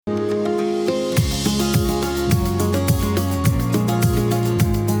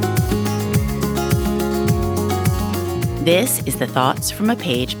This is the Thoughts from a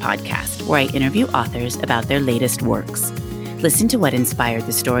Page podcast, where I interview authors about their latest works. Listen to what inspired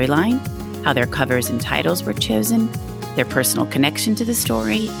the storyline, how their covers and titles were chosen, their personal connection to the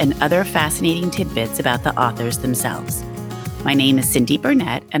story, and other fascinating tidbits about the authors themselves. My name is Cindy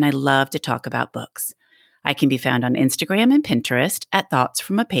Burnett, and I love to talk about books. I can be found on Instagram and Pinterest at Thoughts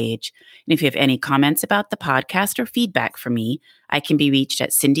from a Page. And if you have any comments about the podcast or feedback for me, I can be reached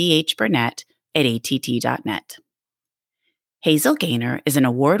at cindyhburnett@att.net. Hazel Gaynor is an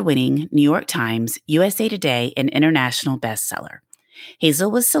award-winning New York Times, USA Today, and international bestseller. Hazel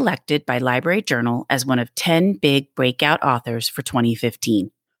was selected by Library Journal as one of 10 big breakout authors for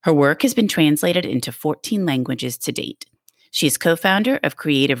 2015. Her work has been translated into 14 languages to date. She is co-founder of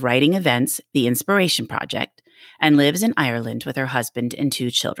creative writing events, The Inspiration Project, and lives in Ireland with her husband and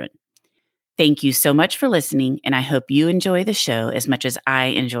 2 children. Thank you so much for listening, and I hope you enjoy the show as much as I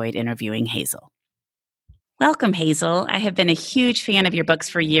enjoyed interviewing Hazel. Welcome, Hazel. I have been a huge fan of your books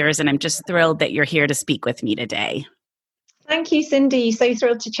for years, and I'm just thrilled that you're here to speak with me today. Thank you, Cindy. So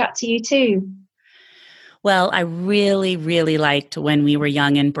thrilled to chat to you too. Well, I really, really liked When We Were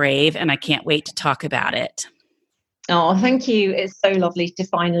Young and Brave, and I can't wait to talk about it. Oh, thank you. It's so lovely to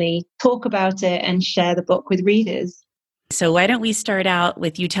finally talk about it and share the book with readers. So why don't we start out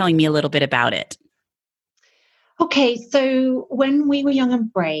with you telling me a little bit about it? Okay, so When We Were Young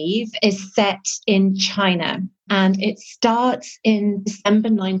and Brave is set in China, and it starts in December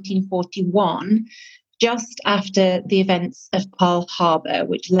 1941, just after the events of Pearl Harbor,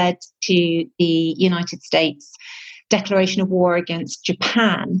 which led to the United States declaration of war against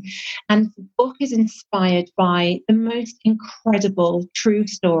Japan. And the book is inspired by the most incredible true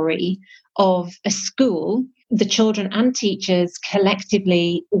story of a school. The children and teachers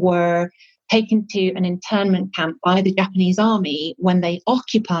collectively were taken to an internment camp by the Japanese army when they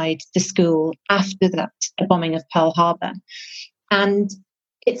occupied the school after that bombing of Pearl Harbor. And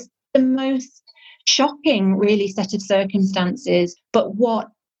it's the most shocking, really, set of circumstances. But what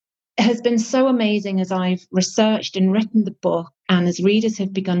has been so amazing as I've researched and written the book, and as readers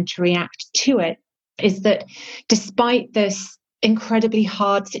have begun to react to it, is that despite this incredibly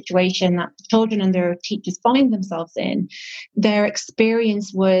hard situation that the children and their teachers find themselves in, their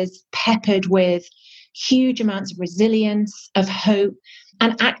experience was peppered with huge amounts of resilience, of hope.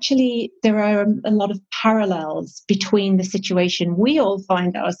 And actually, there are a lot of parallels between the situation we all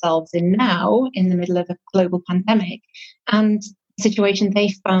find ourselves in now, in the middle of a global pandemic, and the situation they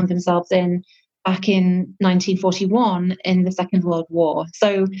found themselves in back in 1941 in the Second World War.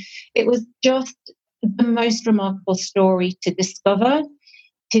 So it was just the most remarkable story to discover,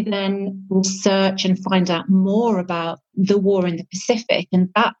 to then research and find out more about the war in the Pacific and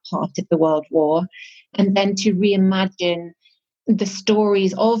that part of the World War, and then to reimagine the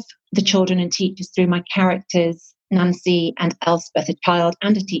stories of the children and teachers through my characters, Nancy and Elspeth, a child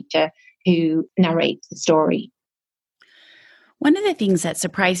and a teacher who narrates the story. One of the things that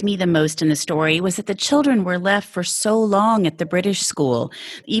surprised me the most in the story was that the children were left for so long at the British school,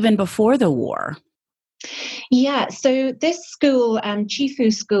 even before the war. Yeah, so this school,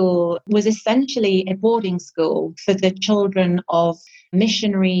 Chifu School, was essentially a boarding school for the children of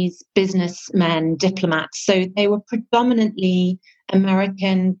missionaries, businessmen, diplomats. So they were predominantly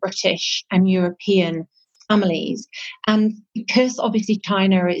American, British, and European families. And because obviously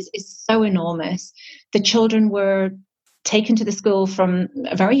China is so enormous, the children were taken to the school from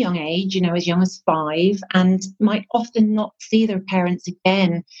a very young age, as young as 5, and might often not see their parents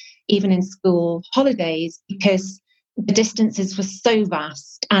again, even in school holidays, because the distances were so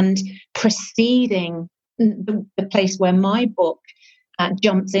vast. And preceding the place where my book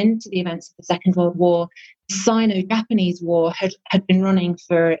jumps into the events of the Second World War, the Sino-Japanese War had been running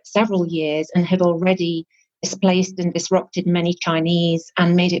for several years and had already displaced and disrupted many Chinese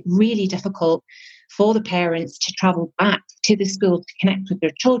and made it really difficult for the parents to travel back to the school to connect with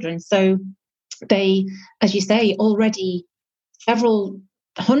their children. So they, as you say, already several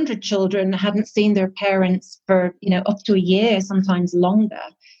hundred children hadn't seen their parents for, up to a year, sometimes longer,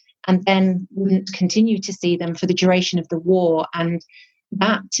 and then wouldn't continue to see them for the duration of the war. And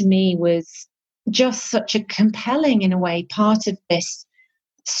that to me was just such a compelling, in a way, part of this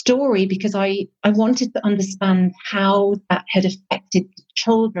story, because I wanted to understand how that had affected the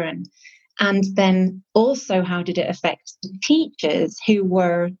children. And then also, how did it affect the teachers who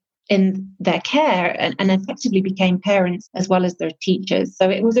were in their care and effectively became parents as well as their teachers? So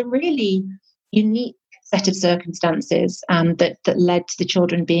it was a really unique set of circumstances that led to the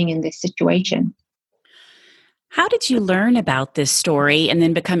children being in this situation. How did you learn about this story and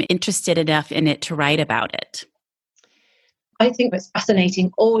then become interested enough in it to write about it? I think it's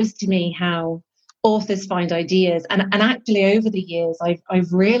fascinating always to me how authors find ideas. And actually, over the years,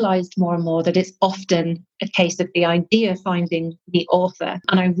 I've realized more and more that it's often a case of the idea finding the author.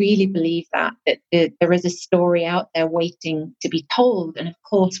 And I really believe that there is a story out there waiting to be told. And of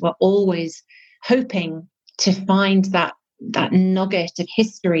course, we're always hoping to find that nugget of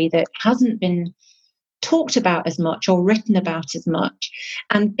history that hasn't been talked about as much or written about as much.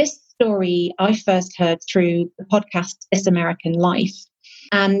 And this story I first heard through the podcast This American Life.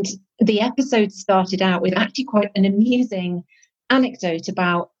 And the episode started out with actually quite an amusing anecdote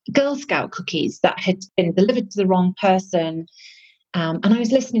about Girl Scout cookies that had been delivered to the wrong person. And I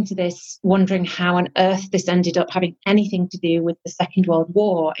was listening to this, wondering how on earth this ended up having anything to do with the Second World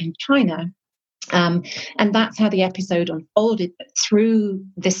War in China. And that's how the episode unfolded. But through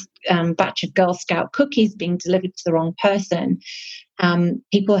this batch of Girl Scout cookies being delivered to the wrong person,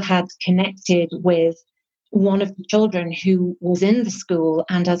 people had connected with one of the children who was in the school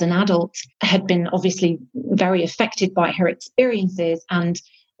and as an adult had been obviously very affected by her experiences and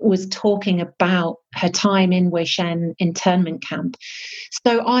was talking about her time in Weishen internment camp.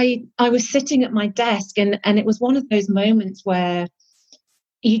 So I was sitting at my desk and it was one of those moments where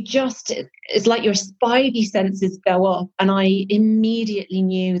it's like your spidey senses go up. And I immediately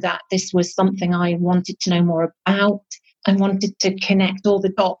knew that this was something I wanted to know more about. I wanted to connect all the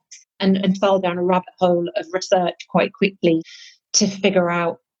dots and fell down a rabbit hole of research quite quickly to figure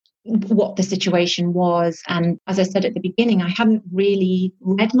out what the situation was. And as I said at the beginning, I hadn't really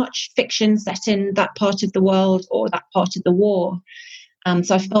read much fiction set in that part of the world or that part of the war.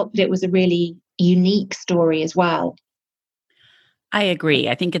 So I felt that it was a really unique story as well. I agree.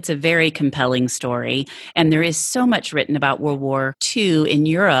 I think it's a very compelling story. And there is so much written about World War II in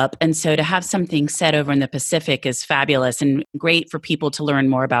Europe. And so to have something set over in the Pacific is fabulous and great for people to learn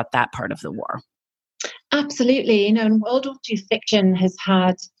more about that part of the war. Absolutely. And World War II fiction has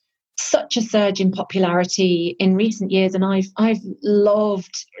had such a surge in popularity in recent years. And I've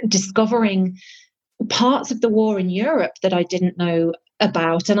loved discovering parts of the war in Europe that I didn't know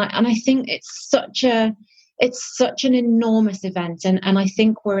about. And I think it's such an enormous event. And I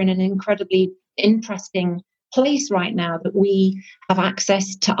think we're in an incredibly interesting place right now that we have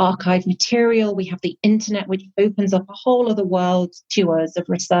access to archive material. We have the internet, which opens up a whole other world to us of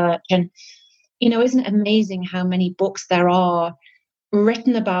research. And, isn't it amazing how many books there are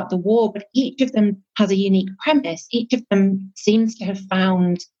written about the war, but each of them has a unique premise. Each of them seems to have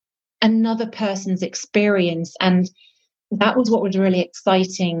found another person's experience. And that was what was really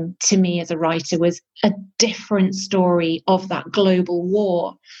exciting to me as a writer, was a different story of that global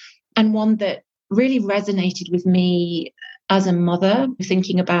war, and one that really resonated with me as a mother,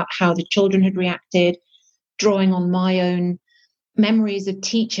 thinking about how the children had reacted, drawing on my own memories of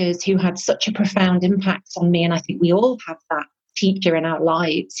teachers who had such a profound impact on me. And I think we all have that teacher in our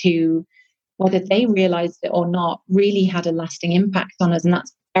lives who, whether they realized it or not, really had a lasting impact on us. And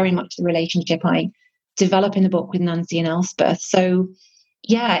that's very much the relationship I develop in the book with Nancy and Elspeth. So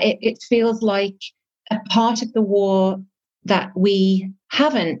yeah, it feels like a part of the war that we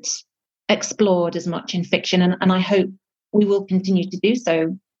haven't explored as much in fiction, and I hope we will continue to do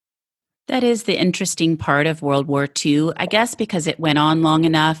so. That is the interesting part of World War II, I guess, because it went on long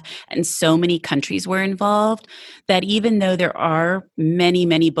enough and so many countries were involved that even though there are many,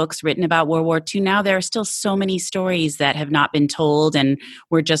 many books written about World War II now, there are still so many stories that have not been told and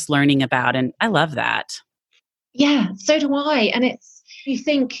we're just learning about. And I love that. Yeah, so do I. And you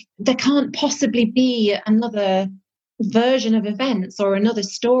think there can't possibly be another version of events or another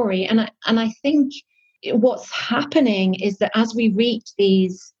story. And I think what's happening is that as we reach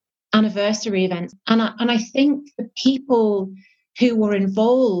these anniversary events, and I think the people who were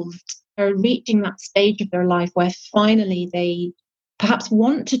involved are reaching that stage of their life where finally they perhaps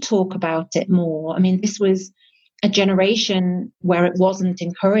want to talk about it more. I mean, this was a generation where it wasn't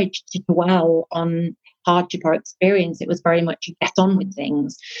encouraged to dwell on hardship or experience. It was very much get on with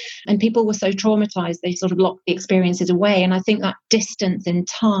things. And people were so traumatized, they sort of locked the experiences away. And I think that distance in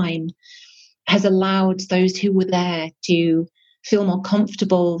time has allowed those who were there to feel more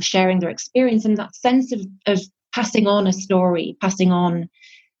comfortable sharing their experience, and that sense of passing on a story, passing on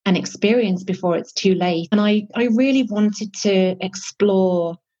an experience before it's too late. And I really wanted to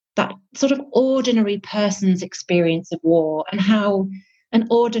explore that sort of ordinary person's experience of war and how an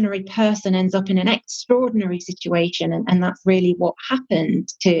ordinary person ends up in an extraordinary situation. And that's really what happened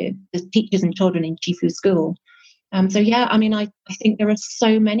to the teachers and children in Chifu School. So yeah, I mean, I think there are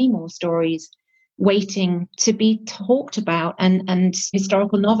so many more stories waiting to be talked about, and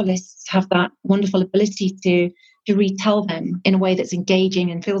historical novelists have that wonderful ability to retell them in a way that's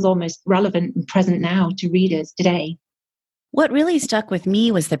engaging and feels almost relevant and present now to readers today. What really stuck with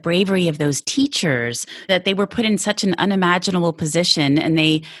me was the bravery of those teachers, that they were put in such an unimaginable position and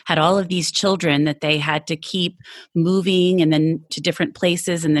they had all of these children that they had to keep moving and then to different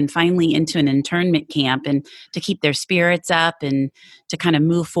places and then finally into an internment camp, and to keep their spirits up and to kind of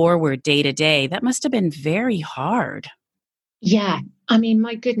move forward day to day. That must have been very hard. Yeah. I mean,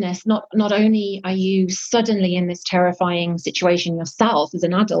 my goodness, not only are you suddenly in this terrifying situation yourself as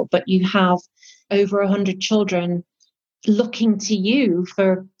an adult, but you have over 100 children looking to you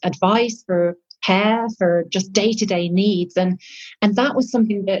for advice, for care, for just day-to-day needs. And that was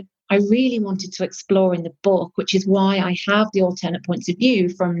something that I really wanted to explore in the book, which is why I have the alternate points of view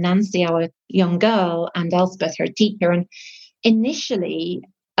from Nancy, our young girl, and Elspeth, her teacher. And initially,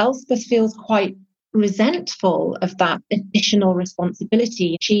 Elspeth feels quite resentful of that additional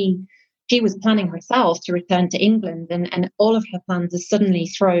responsibility. She was planning herself to return to England, and all of her plans are suddenly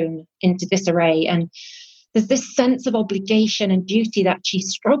thrown into disarray. And there's this sense of obligation and duty that she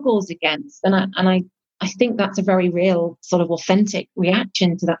struggles against. And I think that's a very real, sort of authentic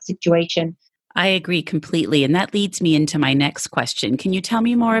reaction to that situation. I agree completely. And that leads me into my next question. Can you tell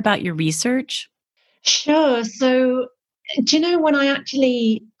me more about your research? Sure. So, do you know, when I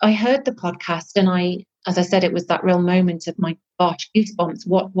heard the podcast, and as I said, it was that real moment of my gosh, goosebumps.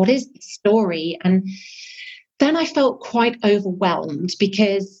 What is the story? And then I felt quite overwhelmed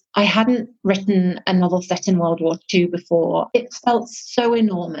because I hadn't written a novel set in World War II before. It felt so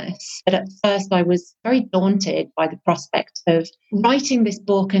enormous that at first I was very daunted by the prospect of writing this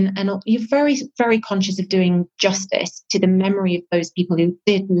book. And you're very, very conscious of doing justice to the memory of those people who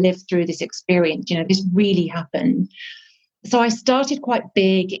did live through this experience. You know, this really happened. So I started quite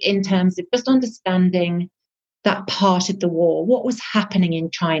big in terms of just understanding that part of the war, what was happening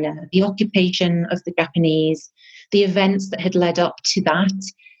in China, the occupation of the Japanese, the events that had led up to that,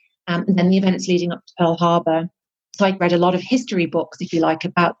 and then the events leading up to Pearl Harbor. So I read a lot of history books, if you like,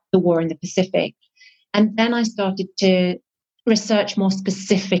 about the war in the Pacific. And then I started to research more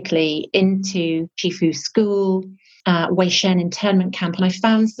specifically into Chifu School, Wei Shen internment camp, and I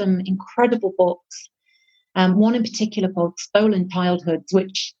found some incredible books. One in particular called Stolen Childhoods,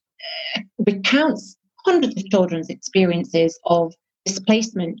 which recounts hundreds of children's experiences of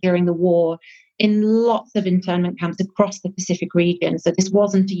displacement during the war in lots of internment camps across the Pacific region. So this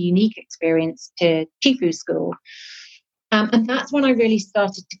wasn't a unique experience to Chifu School. And that's when I really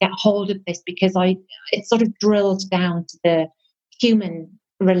started to get hold of this, because it sort of drilled down to the human,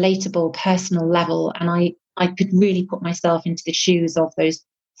 relatable, personal level. And I could really put myself into the shoes of those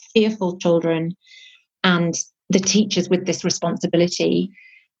fearful children and the teachers with this responsibility.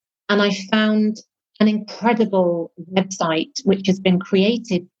 And I found an incredible website which has been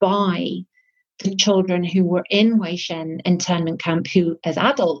created by the children who were in Wei Shen internment camp, who as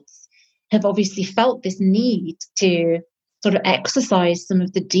adults have obviously felt this need to sort of exercise some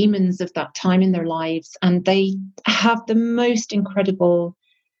of the demons of that time in their lives. And they have the most incredible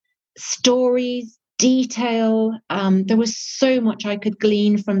stories, detail. There was so much I could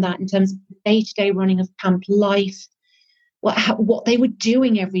glean from that in terms of the day-to-day running of camp life, what they were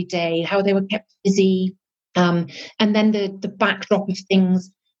doing every day, how they were kept busy, and then the backdrop of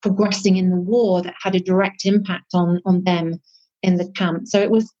things progressing in the war that had a direct impact on them in the camp. So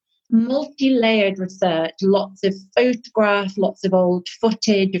it was multi-layered research, lots of photographs, lots of old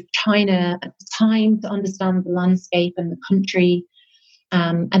footage of China at the time to understand the landscape and the country,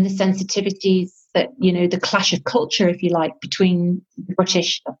 and the sensitivities that, you know, the clash of culture, if you like, between the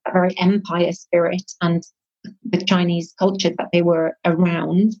British, a very empire spirit, and the Chinese culture that they were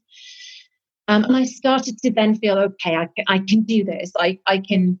around. And I started to then feel, okay, I can do this. I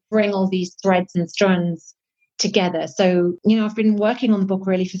can bring all these threads and strands together. So, you know, I've been working on the book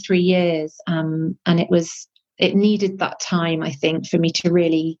really for 3 years. And it needed that time, I think, for me to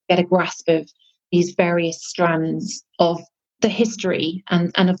really get a grasp of these various strands of the history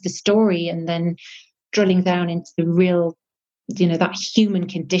and of the story, and then drilling down into the real, you know, that human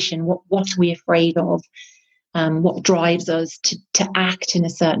condition. What are we afraid of? What drives us to act in a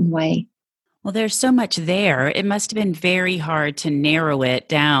certain way? Well, there's so much there. It must have been very hard to narrow it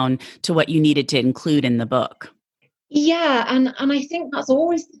down to what you needed to include in the book. Yeah, and I think that's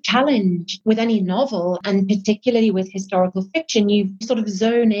always the challenge with any novel, and particularly with historical fiction. You sort of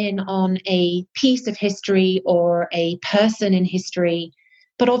zone in on a piece of history or a person in history,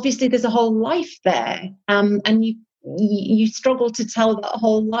 but obviously there's a whole life there, and you struggle to tell that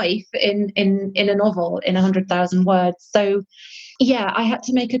whole life in a novel in 100,000 words. So yeah, I had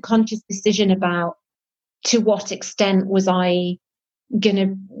to make a conscious decision about to what extent was I going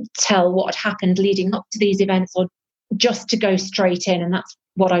to tell what had happened leading up to these events, or just to go straight in. And that's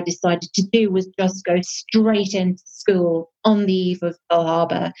what I decided to do was just go straight into school on the eve of Pearl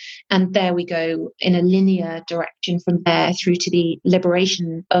Harbor. And there we go in a linear direction from there through to the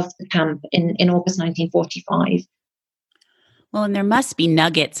liberation of the camp in August 1945. Well, and there must be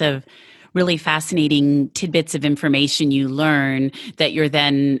nuggets of really fascinating tidbits of information you learn that you're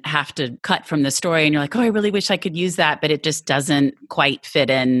then have to cut from the story. And you're like, oh, I really wish I could use that, but it just doesn't quite fit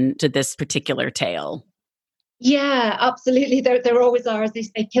in to this particular tale. Yeah, absolutely. There always are, as they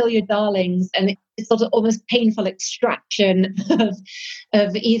say, kill your darlings. And it's sort of almost painful extraction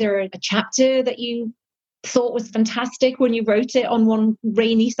of either a chapter that you thought was fantastic when you wrote it on one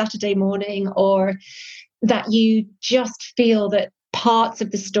rainy Saturday morning, or that you just feel that parts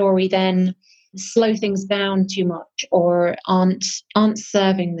of the story then slow things down too much or aren't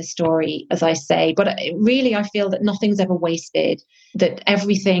serving the story, as I say. But really, I feel that nothing's ever wasted, that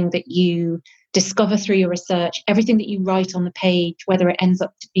everything that you discover through your research, everything that you write on the page, whether it ends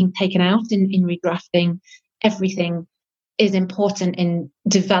up being taken out in redrafting, everything is important in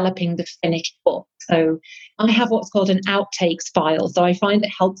developing the finished book. So I have what's called an outtakes file. So I find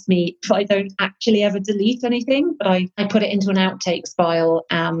it helps me if I don't actually ever delete anything, but I put it into an outtakes file,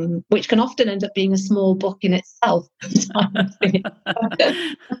 which can often end up being a small book in itself.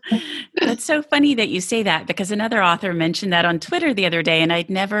 That's so funny that you say that, because another author mentioned that on Twitter the other day, and I'd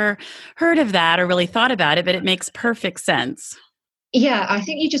never heard of that or really thought about it, but it makes perfect sense. Yeah, I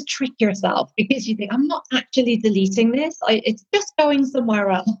think you just trick yourself because you think, I'm not actually deleting this. It's just going somewhere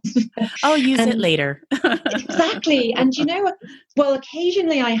else. I'll use it And later. exactly. And you know what? Well,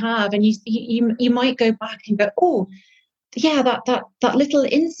 occasionally I have, and you might go back and go, oh, yeah, that little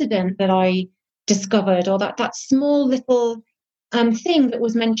incident that I discovered, or that small little thing that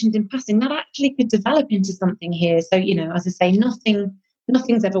was mentioned in passing, that actually could develop into something here. So, as I say,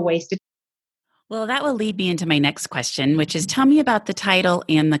 nothing's ever wasted. Well, that will lead me into my next question, which is tell me about the title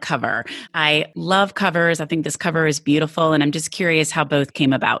and the cover. I love covers. I think this cover is beautiful, and I'm just curious how both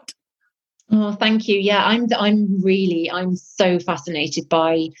came about. Oh, thank you. Yeah, I'm so fascinated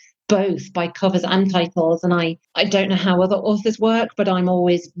by both, by covers and titles. And I don't know how other authors work, but I'm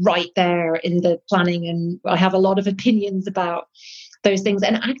always right there in the planning, and I have a lot of opinions about those things.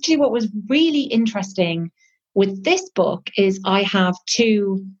 And actually, what was really interesting with this book is I have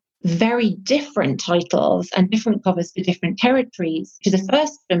two very different titles and different covers for different territories, which is a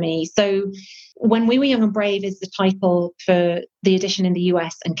first for me. So When We Were Young and Brave is the title for the edition in the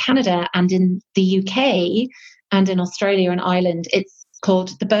US and Canada, and in the UK and in Australia and Ireland, it's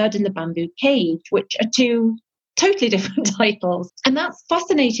called The Bird in the Bamboo Cage, which are two totally different titles. And that's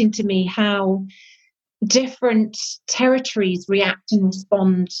fascinating to me, how different territories react and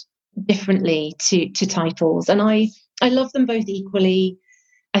respond differently to titles. And I love them both equally.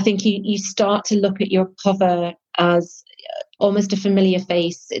 I think you start to look at your cover as almost a familiar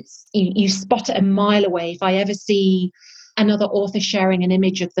face. It's you spot it a mile away. If I ever see another author sharing an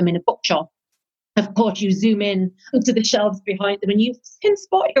image of them in a bookshop, of course you zoom in to the shelves behind them and you can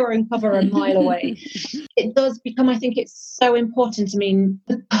spot your own cover a mile away. It does become, I think it's so important. I mean,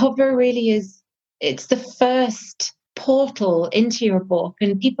 the cover really is, it's the first portal into your book,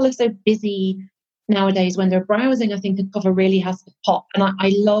 and people are so busy nowadays when they're browsing. I think the cover really has to pop. And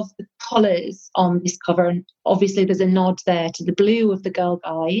I love the colours on this cover. And obviously there's a nod there to the blue of the Girl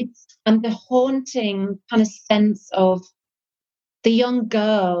Guides and the haunting kind of sense of the young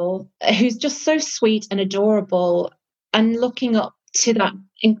girl who's just so sweet and adorable and looking up to that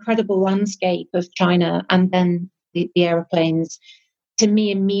incredible landscape of China, and then the aeroplanes, to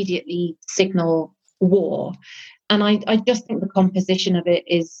me, immediately signal war. And I just think the composition of it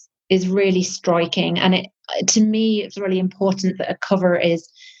is really striking. And to me, it's really important that a cover is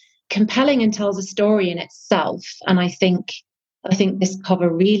compelling and tells a story in itself. And I think this cover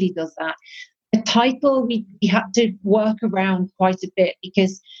really does that. The title, we had to work around quite a bit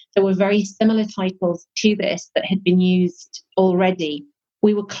because there were very similar titles to this that had been used already.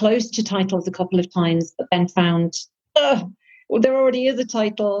 We were close to titles a couple of times, but then found, there already is a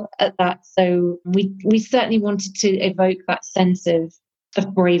title at that. So we certainly wanted to evoke that sense of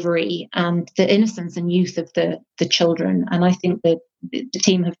bravery and the innocence and youth of the children. And I think that the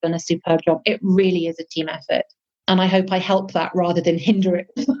team have done a superb job. It really is a team effort. And I hope I help that rather than hinder it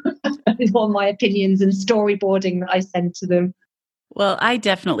with all my opinions and storyboarding that I send to them. Well, I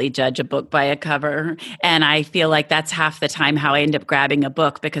definitely judge a book by a cover, and I feel like that's half the time how I end up grabbing a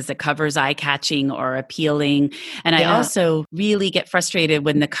book, because the cover's eye-catching or appealing. And I also really get frustrated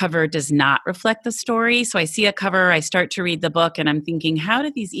when the cover does not reflect the story. So I see a cover, I start to read the book, and I'm thinking, how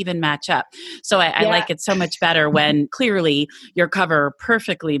do these even match up? So I like it so much better when clearly your cover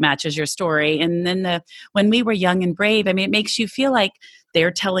perfectly matches your story. And then When We Were Young and Brave, I mean, it makes you feel like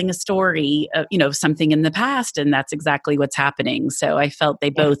they're telling a story of, something in the past, and that's exactly what's happening. So I felt they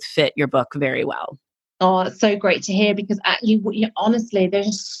Yeah. both fit your book very well. Oh, it's so great to hear because you honestly,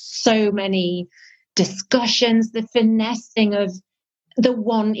 there's so many discussions, the finessing of the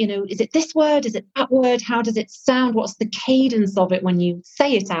one, is it this word? Is it that word? How does it sound? What's the cadence of it when you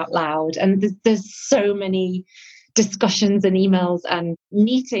say it out loud? And there's so many discussions and emails and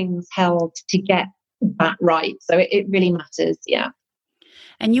meetings held to get that right. So it really matters. Yeah.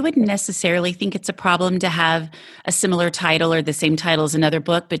 And you wouldn't necessarily think it's a problem to have a similar title or the same title as another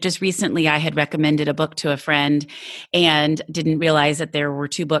book, but just recently I had recommended a book to a friend and didn't realize that there were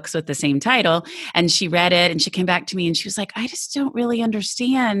two books with the same title. And she read it and she came back to me and she was like, I just don't really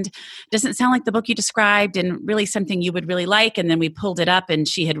understand. Doesn't sound like the book you described and really something you would really like. And then we pulled it up and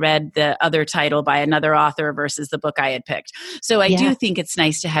she had read the other title by another author versus the book I had picked. So I Yeah. do think it's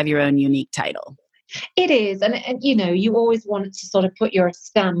nice to have your own unique title. It is. And you always want to sort of put your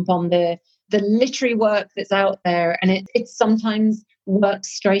stamp on the literary work that's out there. And it sometimes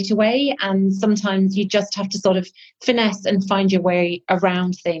works straight away. And sometimes you just have to sort of finesse and find your way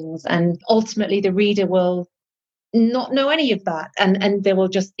around things. And ultimately, the reader will not know any of that. And they will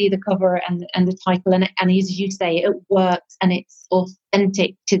just see the cover and the title. And as you say, it works and it's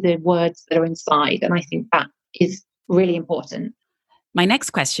authentic to the words that are inside. And I think that is really important. My next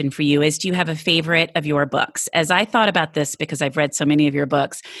question for you is, do you have a favorite of your books? As I thought about this, because I've read so many of your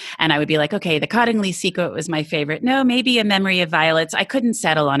books, and I would be like, okay, The Cottingley Secret was my favorite. No, maybe A Memory of Violets. I couldn't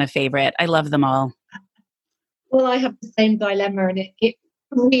settle on a favorite. I love them all. Well, I have the same dilemma, and it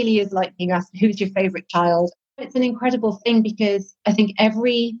really is like being asked, who's your favorite child? It's an incredible thing because I think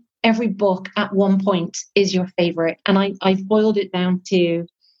every book at one point is your favorite. And I've boiled it down to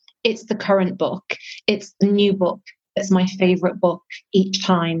it's the current book, it's the new book that's my favorite book each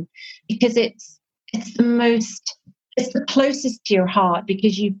time because it's the closest to your heart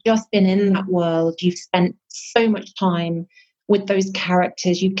because you've just been in that world, you've spent so much time with those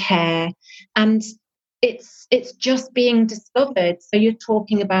characters, you care, and it's just being discovered. So you're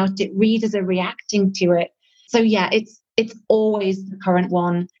talking about it, readers are reacting to it. So yeah, it's always the current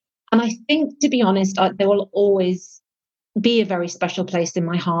one. And I think, to be honest, there will always be a very special place in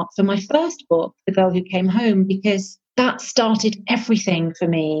my heart for my first book, The Girl Who Came Home, because that started everything for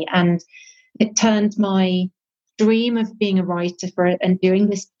me. And it turned my dream of being a writer and doing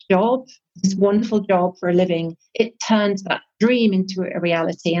this job, this wonderful job for a living, it turned that dream into a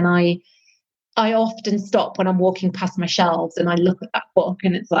reality. And I often stop when I'm walking past my shelves and I look at that book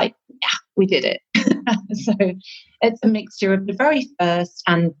and it's like, yeah, we did it. So it's a mixture of the very first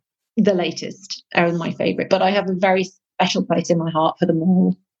and the latest are my favorite, but I have a very special place in my heart for them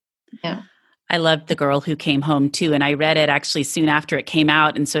all. Yeah. I loved The Girl Who Came Home too. And I read it actually soon after it came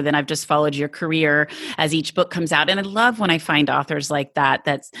out. And so then I've just followed your career as each book comes out. And I love when I find authors like that.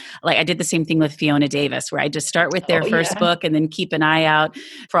 That's like, I did the same thing with Fiona Davis, where I just start with their first book and then keep an eye out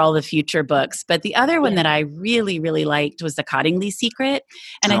for all the future books. But the other one that I really, really liked was The Cottingley Secret.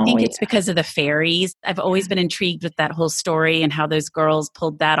 And I think it's because of the fairies. I've always been intrigued with that whole story and how those girls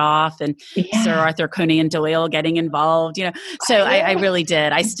pulled that off, and Sir Arthur Conan Doyle getting involved, So I really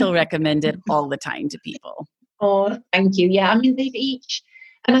did. I still recommend it all the time to people. Oh, thank you. Yeah, I mean, they've each,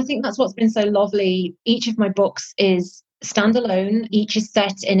 and I think that's what's been so lovely. Each of my books is standalone. Each is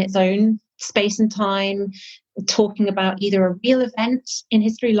set in its own space and time, talking about either a real event in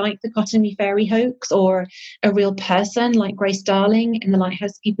history like the Cottingley Fairy hoax, or a real person like Grace Darling in The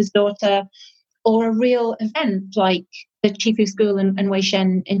Lighthouse Keeper's Daughter, or a real event like the Chifu School and Wei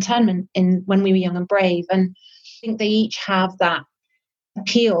Shen internment in When We Were Young and Brave. And I think they each have that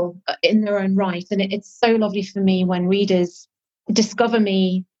appeal in their own right. And it's so lovely for me when readers discover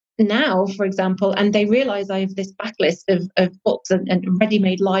me now, for example, and they realize I have this backlist of books and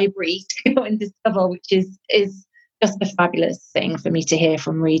ready-made library to go and discover, which is just a fabulous thing for me to hear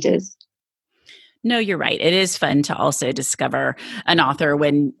from readers. No, you're right. It is fun to also discover an author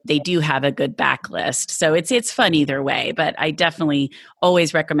when they do have a good backlist. So it's fun either way, but I definitely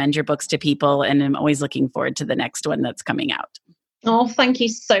always recommend your books to people, and I'm always looking forward to the next one that's coming out. Oh, thank you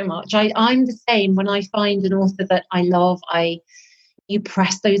so much. I'm the same. When I find an author that I love, you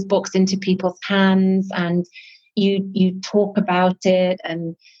press those books into people's hands and you talk about it,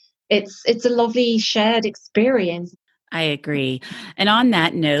 and it's a lovely shared experience. I agree. And on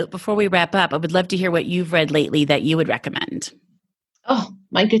that note, before we wrap up, I would love to hear what you've read lately that you would recommend. Oh,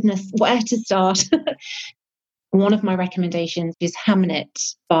 my goodness, where to start? One of my recommendations is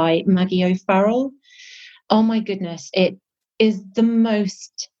Hamnet by Maggie O'Farrell. Oh my goodness, it is the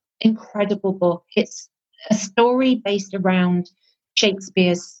most incredible book. It's a story based around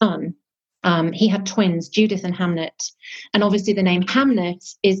Shakespeare's son, He had twins, Judith and Hamnet. And obviously the name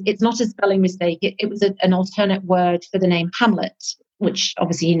Hamnet it's not a spelling mistake. It was an alternate word for the name Hamlet, which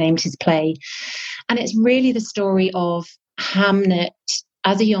obviously he named his play. And it's really the story of Hamnet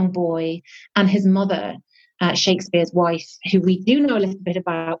as a young boy and his mother, Shakespeare's wife, who we do know a little bit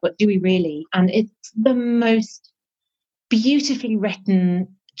about, but do we really? And it's the most beautifully written,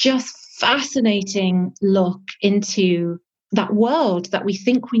 just fascinating look into that world that we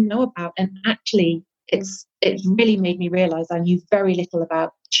think we know about. And actually, it really made me realize I knew very little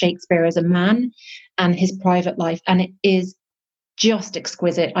about Shakespeare as a man and his private life. And it is just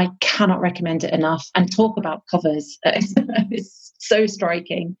exquisite. I cannot recommend it enough. And talk about covers. It's so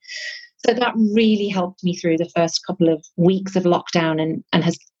striking. So that really helped me through the first couple of weeks of lockdown and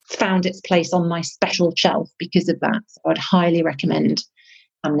has found its place on my special shelf because of that. So I'd highly recommend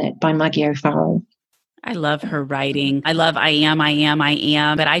Hamnet by Maggie O'Farrell. I love her writing. I love I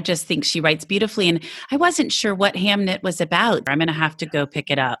am, but I just think she writes beautifully. And I wasn't sure what Hamnet was about. I'm going to have to go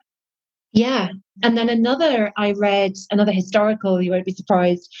pick it up. Yeah. And then I read another historical, you won't be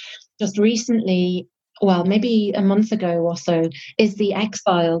surprised, just recently, well, maybe a month ago or so, is The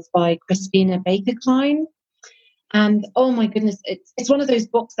Exiles by Christina Baker Klein. And oh my goodness, it's one of those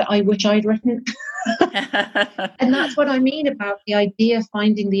books that I wish I'd written. And that's what I mean about the idea of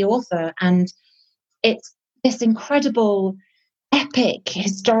finding the author. And it's this incredible, epic,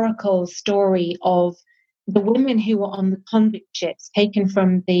 historical story of the women who were on the convict ships taken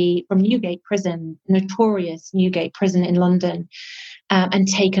from Newgate Prison, notorious Newgate Prison in London, and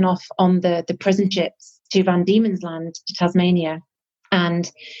taken off on the prison ships to Van Diemen's Land, to Tasmania. And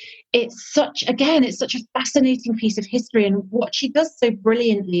it's such a fascinating piece of history. And what she does so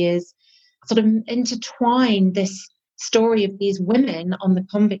brilliantly is sort of intertwine this story of these women on the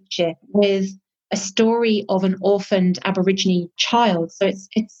convict ship with a story of an orphaned Aborigine child. So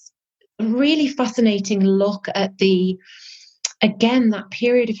it's a really fascinating look at that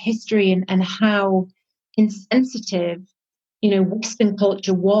period of history and how insensitive, Western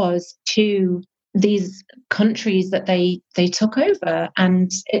culture was to these countries that they took over.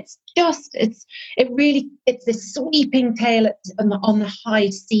 And it's this sweeping tale on the high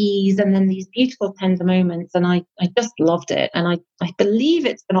seas, and then these beautiful tender moments. And I just loved it. And I believe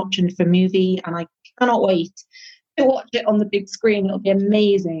it's been optioned for movie, and I cannot wait to watch it on the big screen. It'll be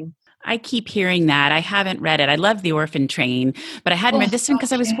amazing. I keep hearing that. I haven't read it. I love The Orphan Train, but I hadn't read this one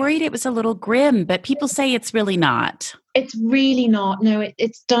because I was worried it was a little grim, but people say it's really not. It's really not. No,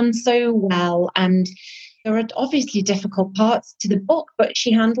 it's done so well. And there are obviously difficult parts to the book, but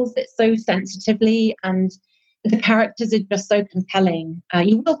she handles it so sensitively, and the characters are just so compelling.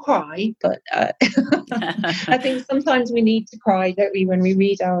 You will cry, but I think sometimes we need to cry, don't we, when we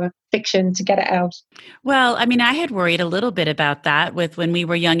read our fiction to get it out. Well, I mean, I had worried a little bit about that with When We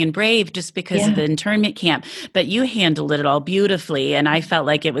Were Young and Brave, just because of the internment camp, but you handled it all beautifully. And I felt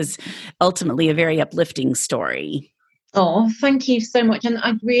like it was ultimately a very uplifting story. Oh, thank you so much. And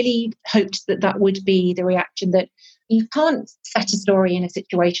I really hoped that would be the reaction, that you can't set a story in a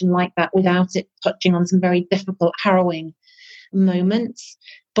situation like that without it touching on some very difficult, harrowing moments.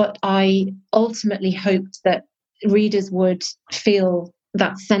 But I ultimately hoped that readers would feel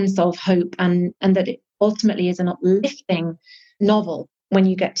that sense of hope, and that it ultimately is an uplifting novel when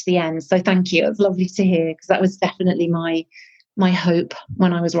you get to the end. So thank you. It's lovely to hear, because that was definitely my hope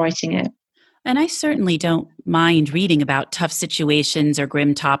when I was writing it. And I certainly don't mind reading about tough situations or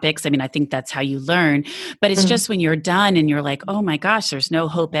grim topics. I mean, I think that's how you learn. But it's just when you're done and you're like, oh my gosh, there's no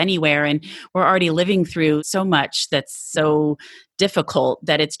hope anywhere. And we're already living through so much that's so difficult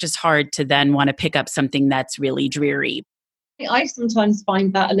that it's just hard to then want to pick up something that's really dreary. I sometimes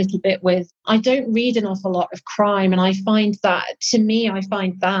find that a little bit I don't read an awful lot of crime. And I find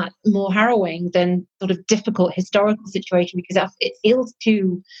that more harrowing than sort of difficult historical situation, because it feels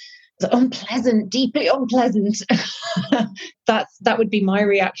too unpleasant, deeply unpleasant. That would be my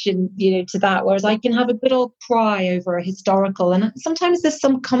reaction, to that. Whereas I can have a good old cry over a historical, and sometimes there's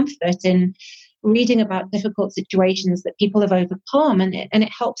some comfort in reading about difficult situations that people have overcome, and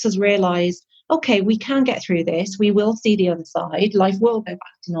it helps us realize, okay, we can get through this. We will see the other side. Life will go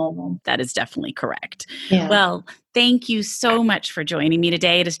back to normal. That is definitely correct. Yeah. Well, thank you so much for joining me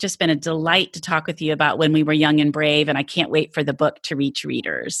today. It has just been a delight to talk with you about When We Were Young and Brave, and I can't wait for the book to reach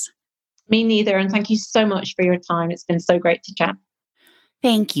readers. Me neither. And thank you so much for your time. It's been so great to chat.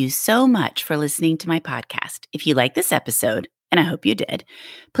 Thank you so much for listening to my podcast. If you like this episode, and I hope you did,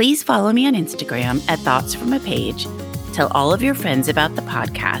 please follow me on Instagram at Thoughts From a Page. Tell all of your friends about the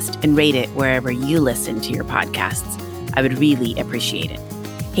podcast and rate it wherever you listen to your podcasts. I would really appreciate it.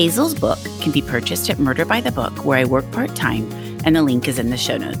 Hazel's book can be purchased at Murder by the Book, where I work part-time, and the link is in the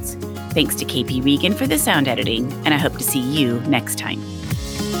show notes. Thanks to KP Regan for the sound editing, and I hope to see you next time.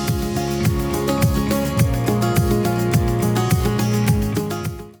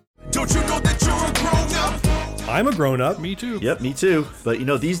 Don't you know that you're a grown-up? I'm a grown-up. Me too. Yep, me too. But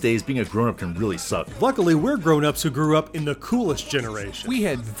these days, being a grown-up can really suck. Luckily, we're grown-ups who grew up in the coolest generation. We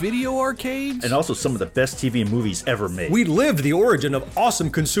had video arcades. And also some of the best TV and movies ever made. We lived the origin of awesome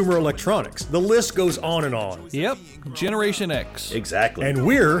consumer electronics. The list goes on and on. Yep, Generation X. Exactly. And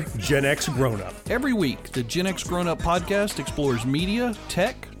we're Gen X grown-up. Every week, the Gen X Grown Up podcast explores media,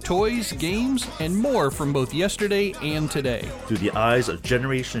 tech, toys, games, and more from both yesterday and today. Through the eyes of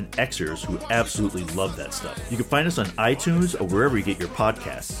Generation Xers who absolutely love that stuff. You can find us on iTunes or wherever you get your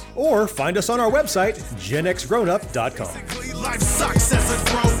podcasts. Or find us on our website, genxgrownup.com. Life sucks as a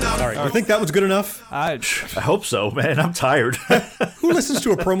grown-up. All right, you think that was good enough? I hope so, man. I'm tired. Who listens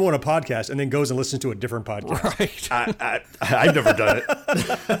to a promo on a podcast and then goes and listens to a different podcast? Right. I've never done it.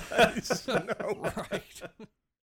 No. Right.